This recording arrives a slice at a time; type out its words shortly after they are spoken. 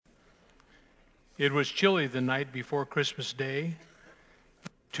It was chilly the night before Christmas Day.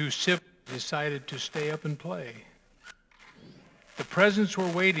 Two siblings decided to stay up and play. The presents were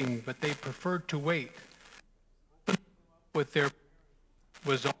waiting, but they preferred to wait. With their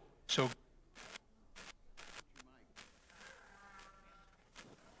was so.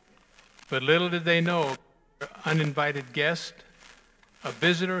 But little did they know, uninvited guest, a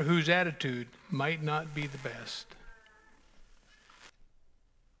visitor whose attitude might not be the best.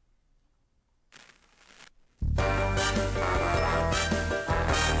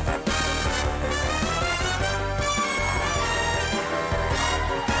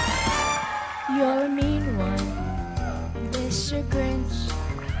 You're a mean one, Mr. Grinch.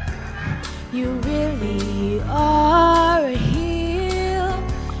 You really are a heel.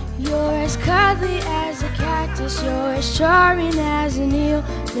 You're as cuddly as a cactus. You're as charming as an eel,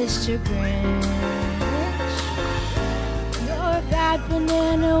 Mr. Grinch. You're a bad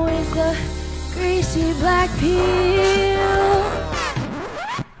banana with a greasy black peel.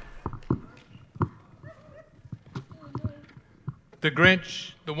 The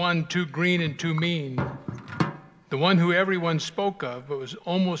Grinch, the one too green and too mean, the one who everyone spoke of but was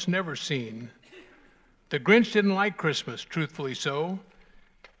almost never seen. The Grinch didn't like Christmas, truthfully so,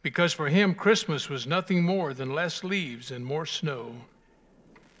 because for him Christmas was nothing more than less leaves and more snow.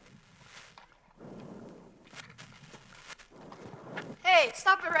 Hey,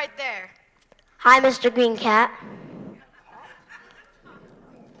 stop it right there. Hi, Mr. Green Cat.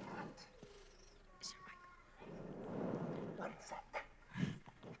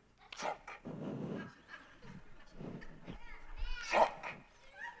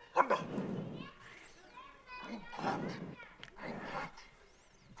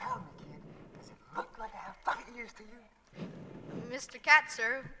 Mr. Cat,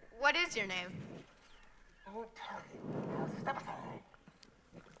 sir, what is your name?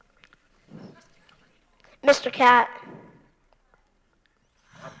 Mr. Cat.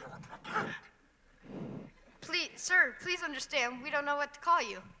 Please, sir, please understand, we don't know what to call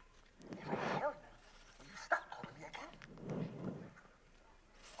you.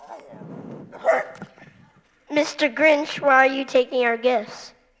 Mr. Grinch, why are you taking our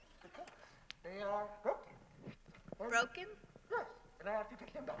gifts? They are broken. Broken? Yes, and I have to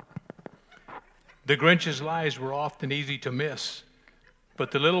pick them back. The Grinch's lies were often easy to miss,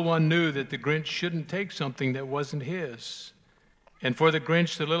 but the little one knew that the Grinch shouldn't take something that wasn't his. And for the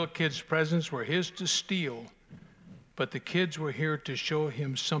Grinch, the little kid's presents were his to steal, but the kids were here to show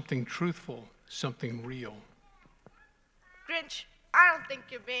him something truthful, something real. Grinch, I don't think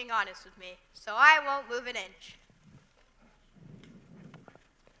you're being honest with me, so I won't move an inch.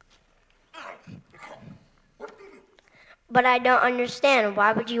 But I don't understand.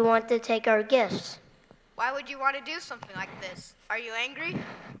 Why would you want to take our gifts? Why would you want to do something like this? Are you angry?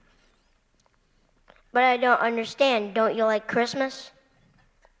 But I don't understand. Don't you like Christmas?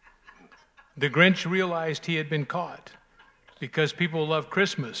 The Grinch realized he had been caught. Because people love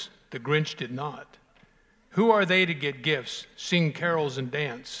Christmas, the Grinch did not. Who are they to get gifts, sing carols, and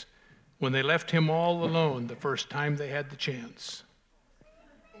dance when they left him all alone the first time they had the chance?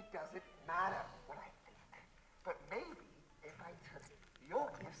 It doesn't matter what I think. But maybe if I took your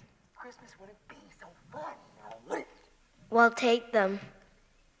gifts, Christmas wouldn't be so fun, now would it? Well, take them.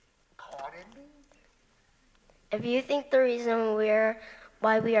 Pardon me? If you think the reason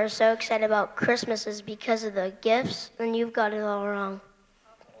why we are so excited about Christmas is because of the gifts, then you've got it all wrong.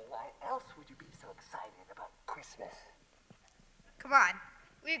 Why else would you be so excited about Christmas? Come on,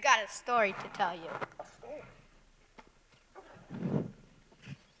 we've got a story to tell you. A story?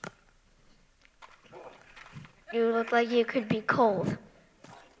 You look like you could be cold.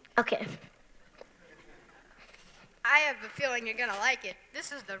 Okay. I have a feeling you're gonna like it.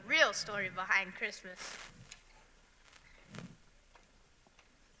 This is the real story behind Christmas.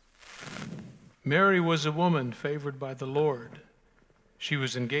 Mary was a woman favored by the Lord. She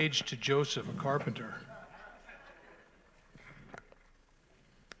was engaged to Joseph, a carpenter.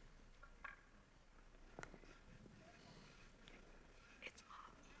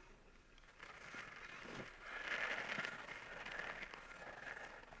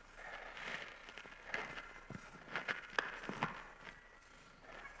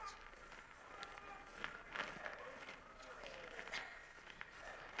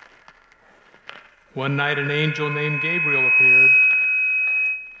 One night an angel named Gabriel appeared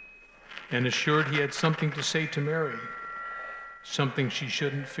and assured he had something to say to Mary, something she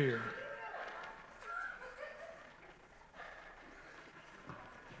shouldn't fear.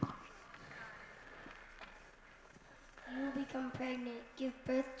 You will become pregnant, give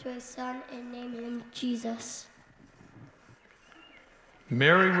birth to a son, and name him Jesus.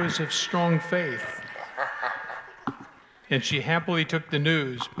 Mary was of strong faith, and she happily took the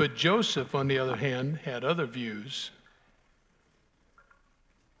news. But Joseph, on the other hand, had other views.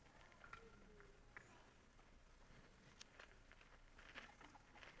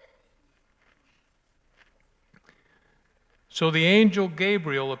 So the angel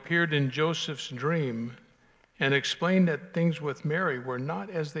Gabriel appeared in Joseph's dream and explained that things with Mary were not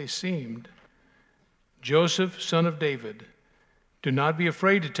as they seemed. Joseph, son of David, do not be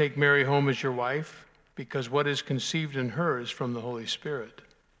afraid to take Mary home as your wife, because what is conceived in her is from the Holy Spirit.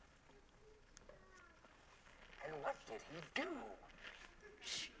 And what did he do?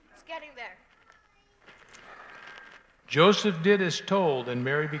 It's getting there. Joseph did as told, and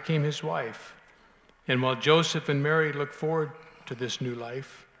Mary became his wife. And while Joseph and Mary looked forward to this new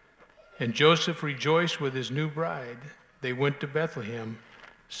life, and Joseph rejoiced with his new bride, they went to Bethlehem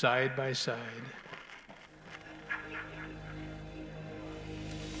side by side.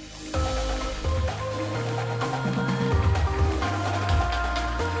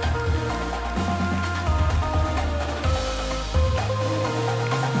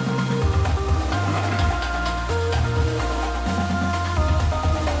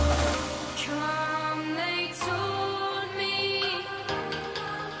 Come, they told me,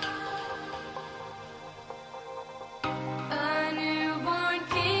 a newborn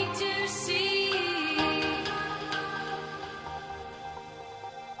king to see.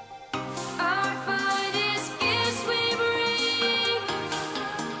 Our finest gifts we bring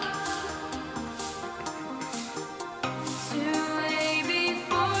to lay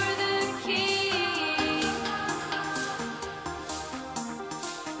before the King.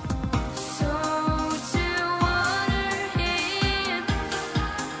 So to honor Him,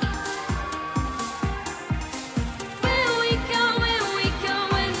 when we come, when we come,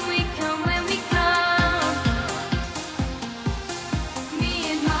 when we come, when we come, me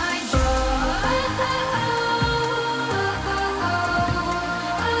and my joy,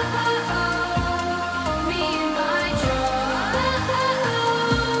 me and my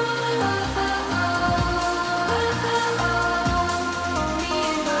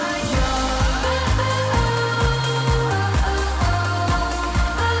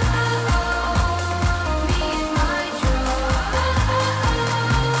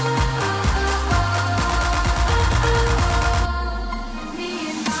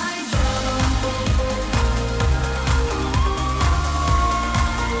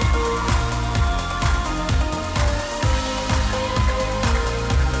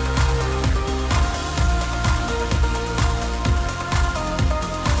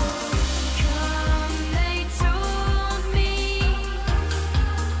Come, they told me,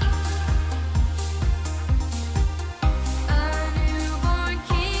 a newborn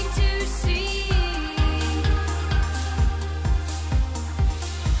king to see.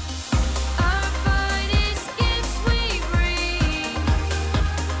 Our finest gifts we bring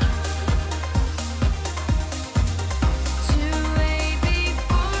to lay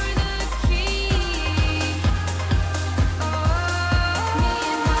before the King. Me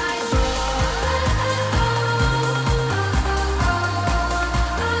and my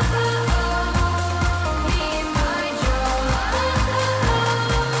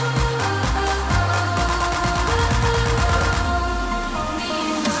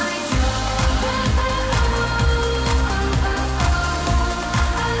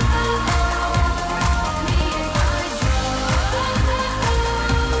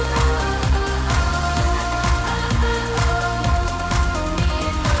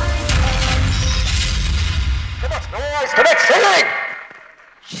Too much noise, too much singing!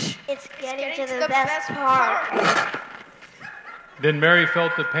 It's getting to Getting the best part. Then Mary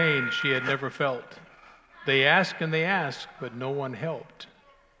felt the pain she had never felt. They asked and they asked, but no one helped.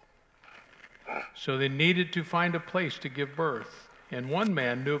 So they needed to find a place to give birth. And one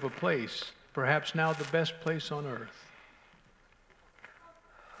man knew of a place, perhaps now the best place on earth.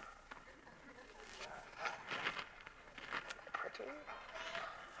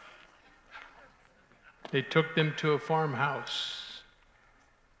 They took them to a farmhouse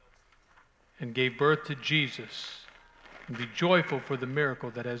and gave birth to Jesus. And be joyful for the miracle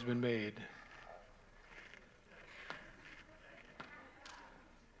that has been made.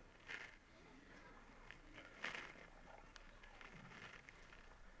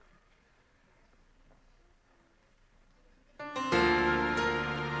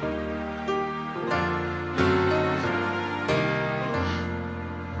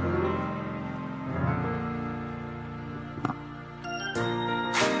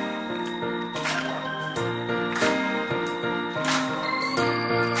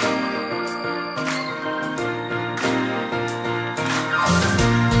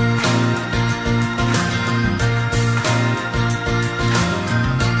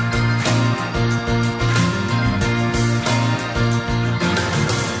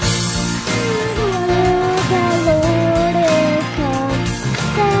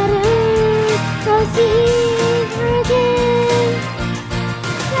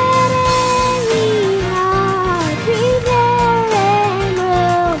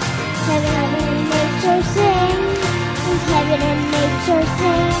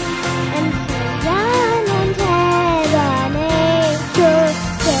 sing and pull down and head on angel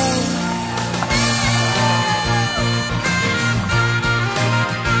sing.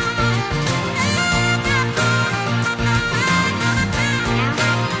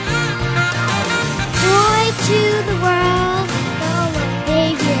 Joy to the world, the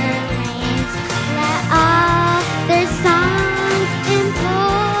Savior reigns. Let all their songs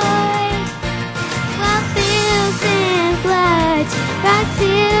employ. While fields and floods, rock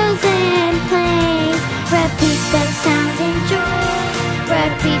fields and plains, repeat the sound and joy.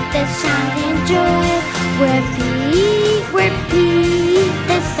 Repeat the sound and joy. Repeat, repeat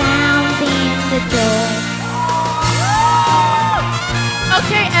the sound and the joy.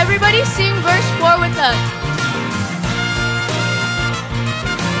 Okay, everybody sing verse 4 with us.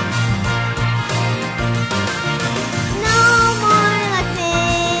 No more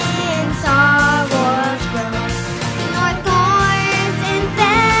Latin sorrows grow, nor thorns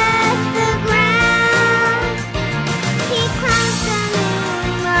infest the ground. He crowns the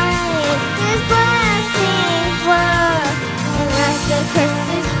moonlight, His blessings flow. For us the curse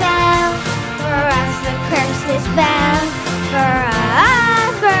is found, for us the curse is found, for us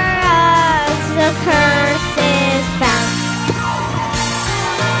the curse is found.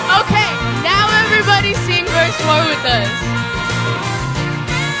 Okay, now everybody sing verse 4 with us.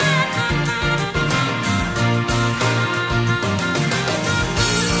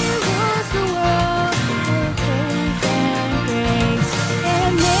 Was the world with faith and grace,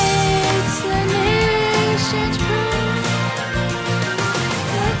 and makes the nations praise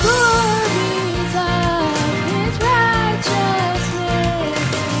the glories of His righteousness,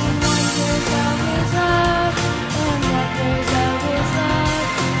 and wonders of His love, and wonders of His love,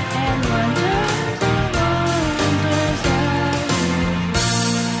 and wonders of His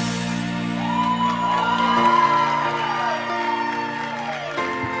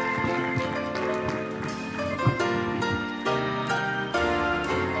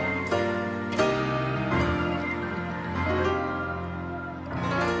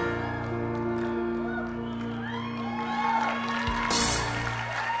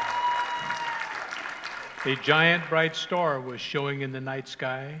A giant bright star was showing in the night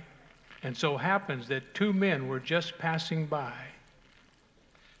sky, and so happens that two men were just passing by.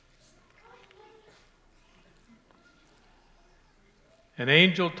 An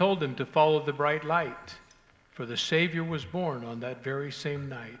angel told them to follow the bright light, for the Savior was born on that very same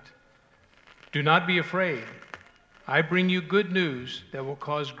night. Do not be afraid. I bring you good news that will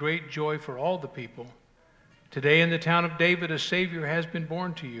cause great joy for all the people. Today in the town of David, a Savior has been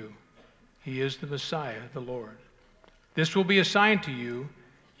born to you. He is the Messiah, the Lord. This will be a sign to you.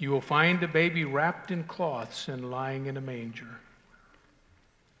 You will find a baby wrapped in cloths and lying in a manger.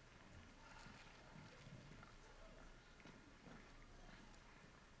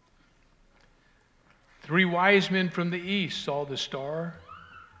 Three wise men from the east saw the star,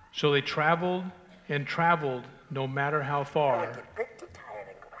 so they traveled and traveled no matter how far. Get pretty tired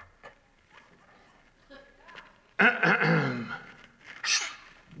and go back.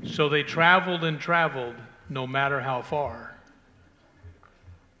 So they traveled and traveled no matter how far.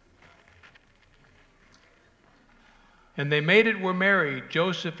 And they made it where Mary,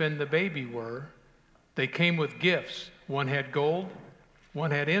 Joseph, and the baby were. They came with gifts. One had gold,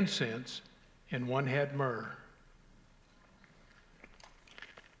 one had incense, and one had myrrh.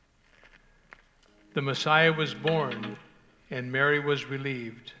 The Messiah was born, and Mary was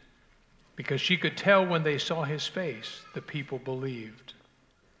relieved, because she could tell when they saw his face, the people believed.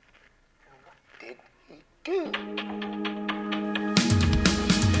 Did he do?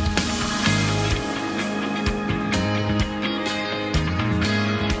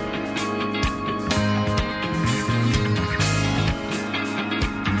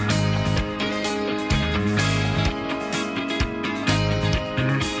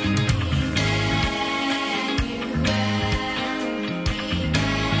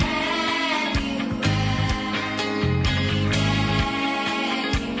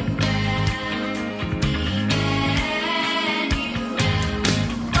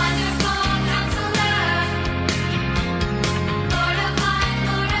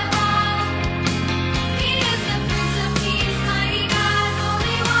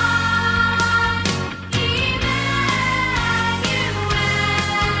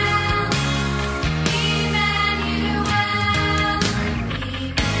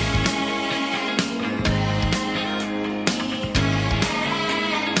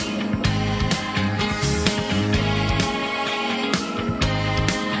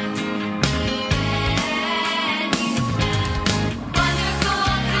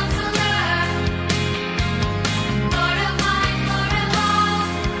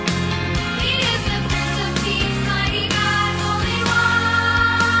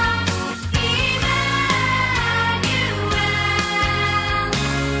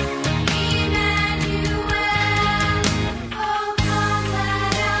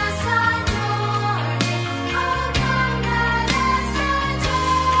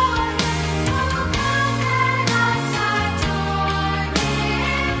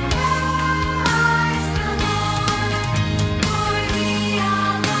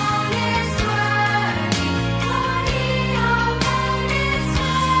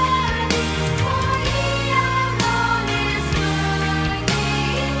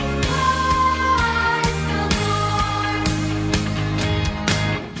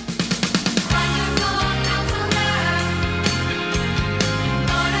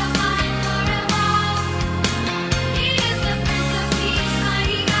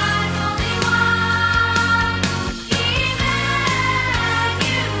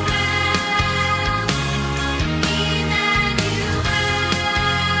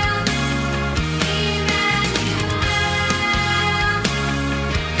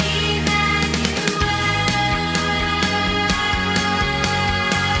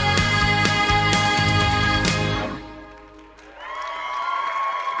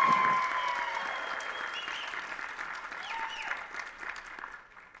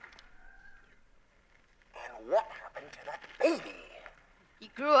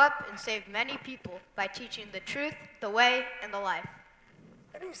 up and save many people by teaching the truth, the way, and the life.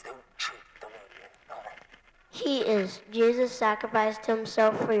 And he's the truth, the way, and the life. He is. Jesus sacrificed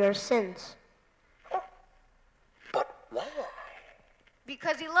himself for your sins. But why?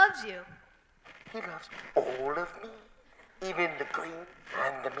 Because he loves you. He loves all of me, even the green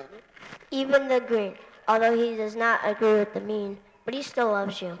and the mean. Even the green, although he does not agree with the mean, but he still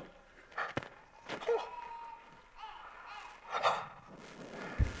loves you.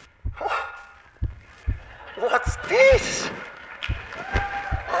 What's this?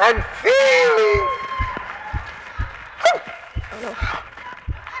 I'm feeling.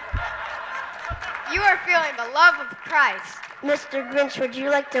 You are feeling the love of Christ. Mr. Grinch, would you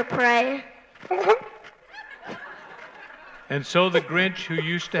like to pray? And so the Grinch, who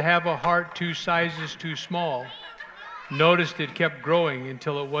used to have a heart 2 sizes too small, noticed it kept growing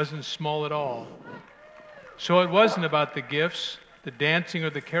until it wasn't small at all. So it wasn't about the gifts, the dancing, or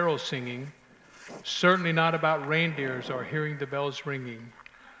the carol singing, certainly not about reindeers or hearing the bells ringing.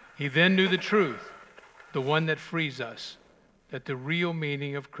 He then knew the truth, the one that frees us, that the real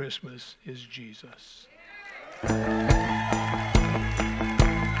meaning of Christmas is Jesus.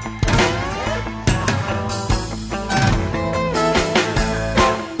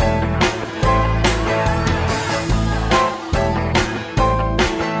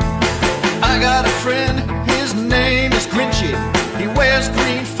 I got a friend, his name is Grinchy. He wears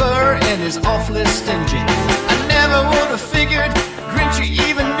green fur and is awfully stingy. I never would have figured Grinchy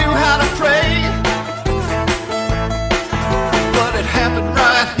even knew how to pray. But it happened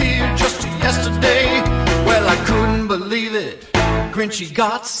right here just yesterday. Well, I couldn't believe it. Grinchy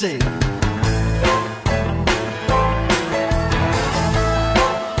got saved.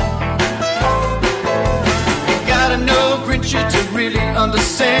 Grinchy to really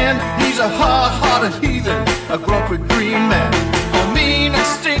understand. He's a hard-hearted heathen, a grumpy green man, all mean and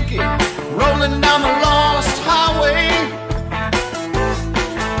stinky, rolling down the lost highway.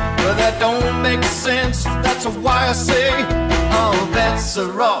 But that don't make sense, that's why I say all bets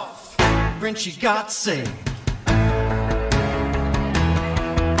are off. Grinchy got saved.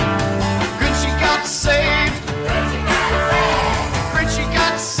 Grinchy got saved. Grinchy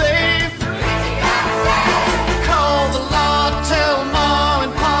got saved. Tell Ma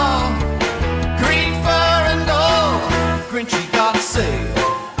and Pa, green fur and all, Grinchy got saved.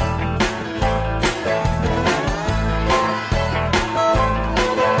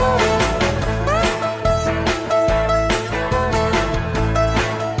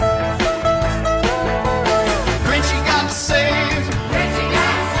 Grinchy got saved. Grinchy got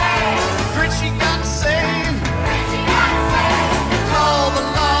saved. Grinchy got saved. Grinchy got saved. Call the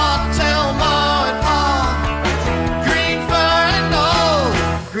law, tell Ma and Pa,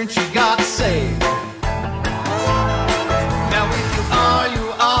 Grinchy got saved. Now if you are, you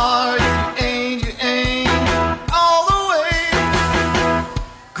are. If you ain't, all the way.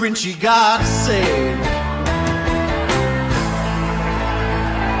 Grinchy got saved.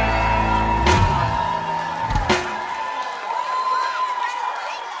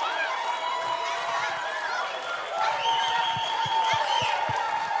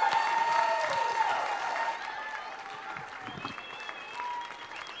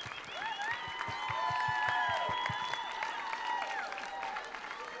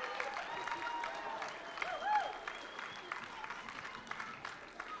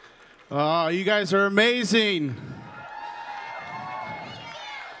 Oh, you guys are amazing.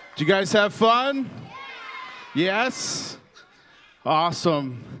 Did you guys have fun? Yes?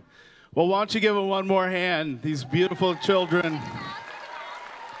 Awesome. Well, why don't you give them one more hand, these beautiful children.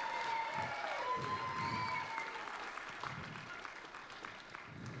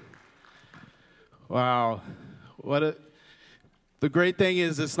 Wow. The great thing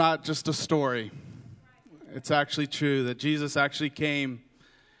is it's not just a story. It's actually true that Jesus actually came.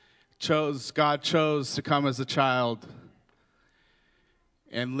 God chose to come as a child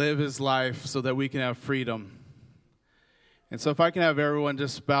and live his life so that we can have freedom. And so if I can have everyone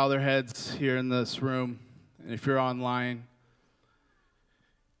just bow their heads here in this room, and if you're online,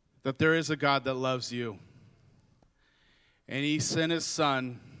 that there is a God that loves you. And he sent his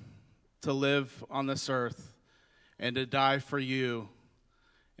son to live on this earth and to die for you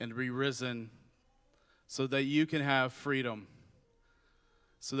and to be risen so that you can have freedom,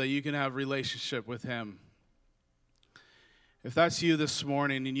 so that you can have relationship with him. If that's you this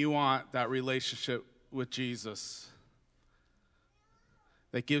morning and you want that relationship with Jesus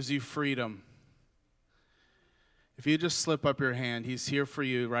that gives you freedom, if you just slip up your hand, he's here for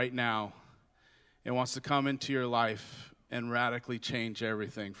you right now and wants to come into your life and radically change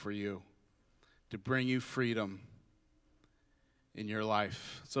everything for you, to bring you freedom. in your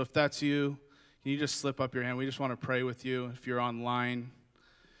life. So if that's you, can you just slip up your hand? We just want to pray with you. If you're online,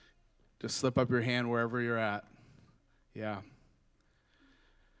 just slip up your hand wherever you're at. Yeah.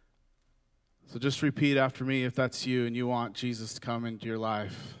 So just repeat after me if that's you and you want Jesus to come into your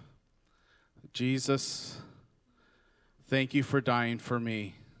life. Jesus, thank you for dying for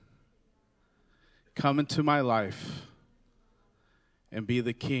me. Come into my life and be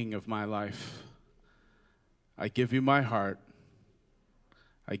the king of my life. I give you my heart.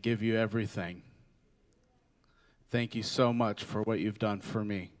 I give you everything. Thank you so much for what you've done for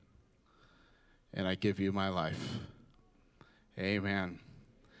me. And I give you my life. Amen.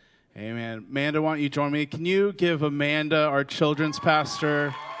 Amen. Amanda, why don't you join me? Can you give Amanda, our children's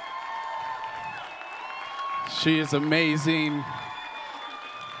pastor? She is amazing.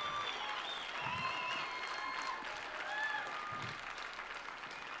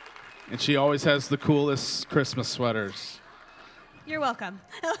 And she always has the coolest Christmas sweaters. You're welcome.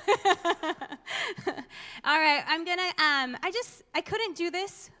 All right, I'm gonna, I couldn't do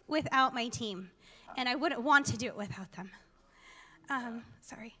this without my team, and I wouldn't want to do it without them.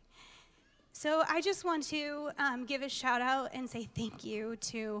 Sorry. So I just want to give a shout out and say thank you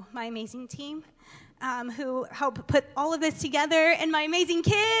to my amazing team who helped put all of this together, and my amazing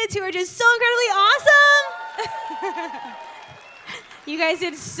kids who are just so incredibly awesome. You guys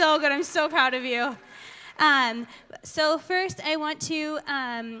did so good. I'm so proud of you. So first, I want to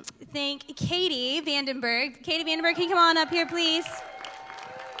thank Katie Vandenberg. Katie Vandenberg, can you come on up here, please?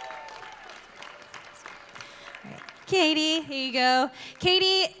 Katie, here you go.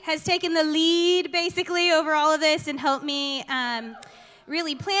 Katie has taken the lead, basically, over all of this and helped me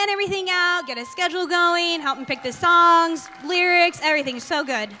really plan everything out, get a schedule going, help me pick the songs, lyrics, everything. So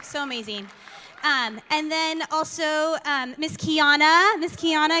good. So amazing. And then also Miss Kiana. Miss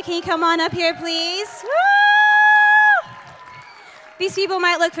Kiana, can you come on up here, please? Woo! These people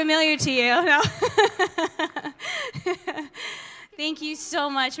might look familiar to you. No? Thank you so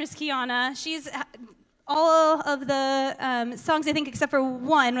much, Miss Kiana. She's all of the songs, I think, except for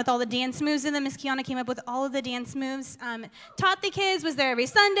one with all the dance moves in them. Miss Kiana came up with all of the dance moves. Taught the kids, was there every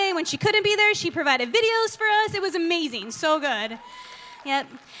Sunday. When she couldn't be there, she provided videos for us. It was amazing. So good. Yep.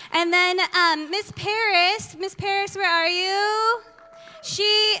 And then Miss Paris. Miss Paris, where are you?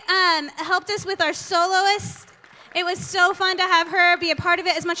 She helped us with our soloist. It was so fun to have her be a part of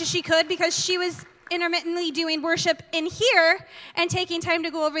it as much as she could because she was intermittently doing worship in here and taking time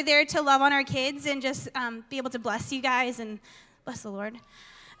to go over there to love on our kids and just be able to bless you guys and bless the Lord.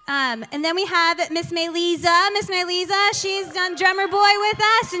 And then we have Miss Maylisa. Miss Maylisa, she's done Drummer Boy with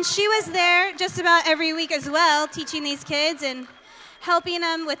us, and she was there just about every week as well, teaching these kids and helping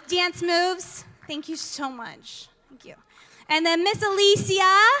them with dance moves. Thank you so much. Thank you. And then Miss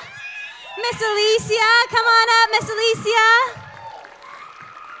Alicia. Miss Alicia, come on up, Miss Alicia.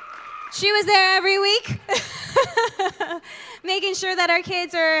 She was there every week, making sure that our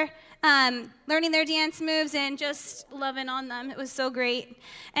kids are learning their dance moves and just loving on them. It was so great.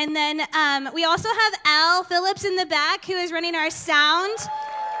 And then we also have Al Phillips in the back, who is running our sound.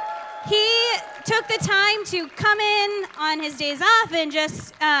 He took the time to come in on his days off and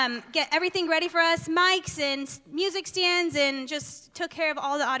just get everything ready for us, mics and music stands, and just took care of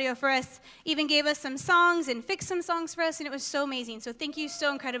all the audio for us, even gave us some songs and fixed some songs for us, and it was so amazing. So thank you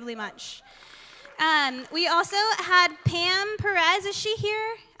so incredibly much. We also had Pam Perez. Is she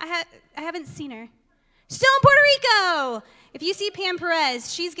here? I haven't seen her. Still in Puerto Rico. If you see Pam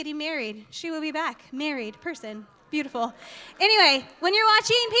Perez, she's getting married. She will be back, married person. Beautiful. Anyway, when you're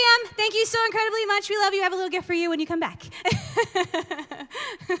watching, Pam, thank you so incredibly much. We love you. I have a little gift for you when you come back.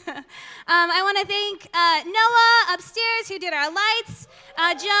 I want to thank Noah upstairs who did our lights,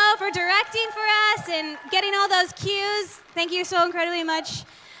 Joe for directing for us and getting all those cues. Thank you so incredibly much.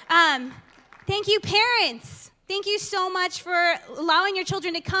 Thank you, parents. Thank you so much for allowing your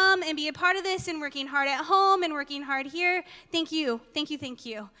children to come and be a part of this and working hard at home and working hard here. Thank you. Thank you. Thank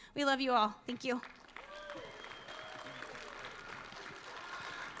you. We love you all. Thank you.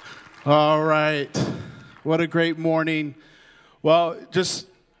 All right. What a great morning. Well, just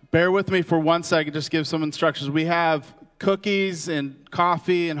bear with me for 1 second, just give some instructions. We have cookies and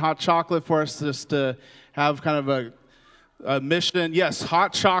coffee and hot chocolate for us just to have kind of a mission. Yes,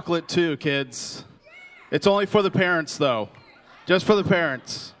 hot chocolate too, kids. It's only for the parents, though. Just for the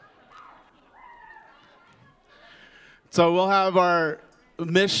parents. So we'll have our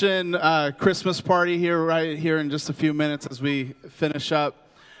mission Christmas party here right here in just a few minutes as we finish up.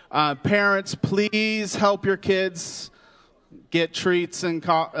 Parents, please help your kids get treats and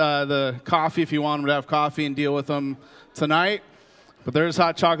the coffee if you want them to have coffee and deal with them tonight. But there's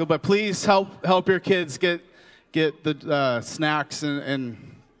hot chocolate. But please help your kids get get the snacks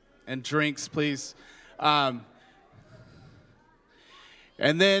and drinks, please. And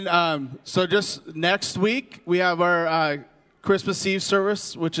then, so just next week, we have our Christmas Eve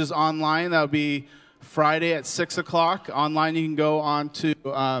service, which is online. That'll be Friday at 6 o'clock. Online, you can go on to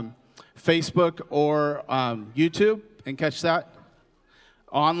Facebook or YouTube and catch that.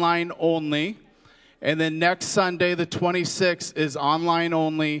 Online only. And then next Sunday, the 26th, is online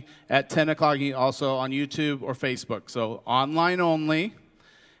only at 10 o'clock, also on YouTube or Facebook. So online only.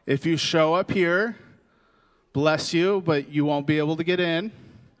 If you show up here, bless you, but you won't be able to get in.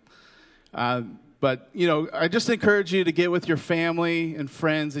 But, I just encourage you to get with your family and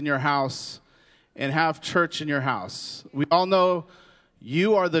friends in your house and have church in your house. We all know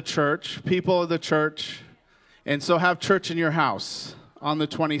you are the church, people of the church, and so have church in your house on the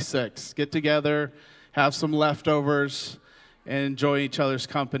 26th. Get together, have some leftovers, and enjoy each other's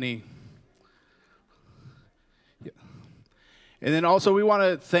company. Yeah. And then also we want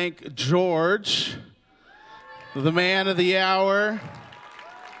to thank George, the man of the hour.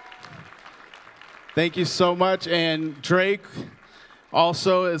 Thank you so much. And Drake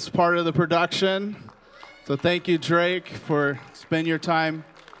also is part of the production. So thank you, Drake, for spending your time.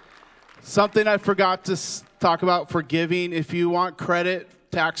 Something I forgot to talk about for giving. If you want credit,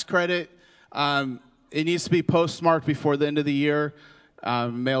 tax credit, it needs to be postmarked before the end of the year,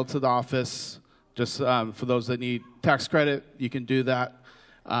 mailed to the office. Just for those that need tax credit, you can do that.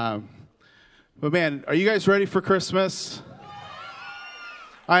 But man, are you guys ready for Christmas?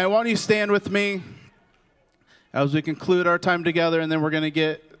 All right, why don't you stand with me as we conclude our time together, and then we're going to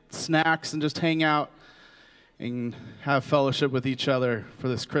get snacks and just hang out and have fellowship with each other for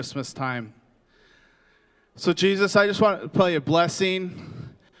this Christmas time. So Jesus, I just want to play a blessing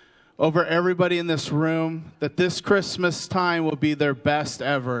over everybody in this room, that this Christmas time will be their best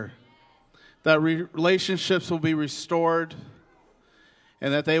ever, that relationships will be restored,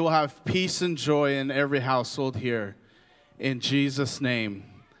 and that they will have peace and joy in every household here. In Jesus' name,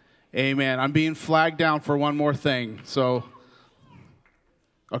 amen. I'm being flagged down for one more thing. So,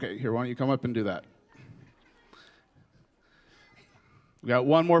 okay, here, why don't you come up and do that? We got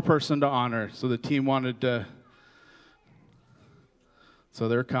one more person to honor. So the team wanted to, so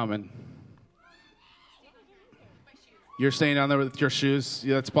they're coming. You're staying down there with your shoes?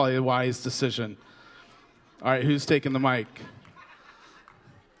 Yeah, that's probably a wise decision. All right, who's taking the mic?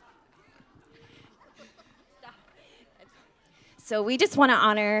 So we just want to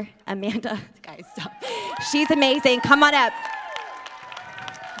honor Amanda. Guys, stop. She's amazing. Come on up.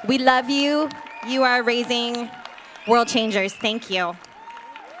 We love you. You are raising world changers. Thank you.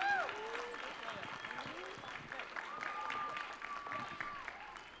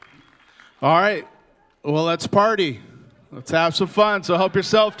 All right. Well, let's party. Let's have some fun. So help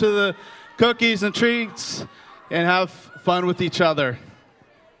yourself to the cookies and treats and have fun with each other.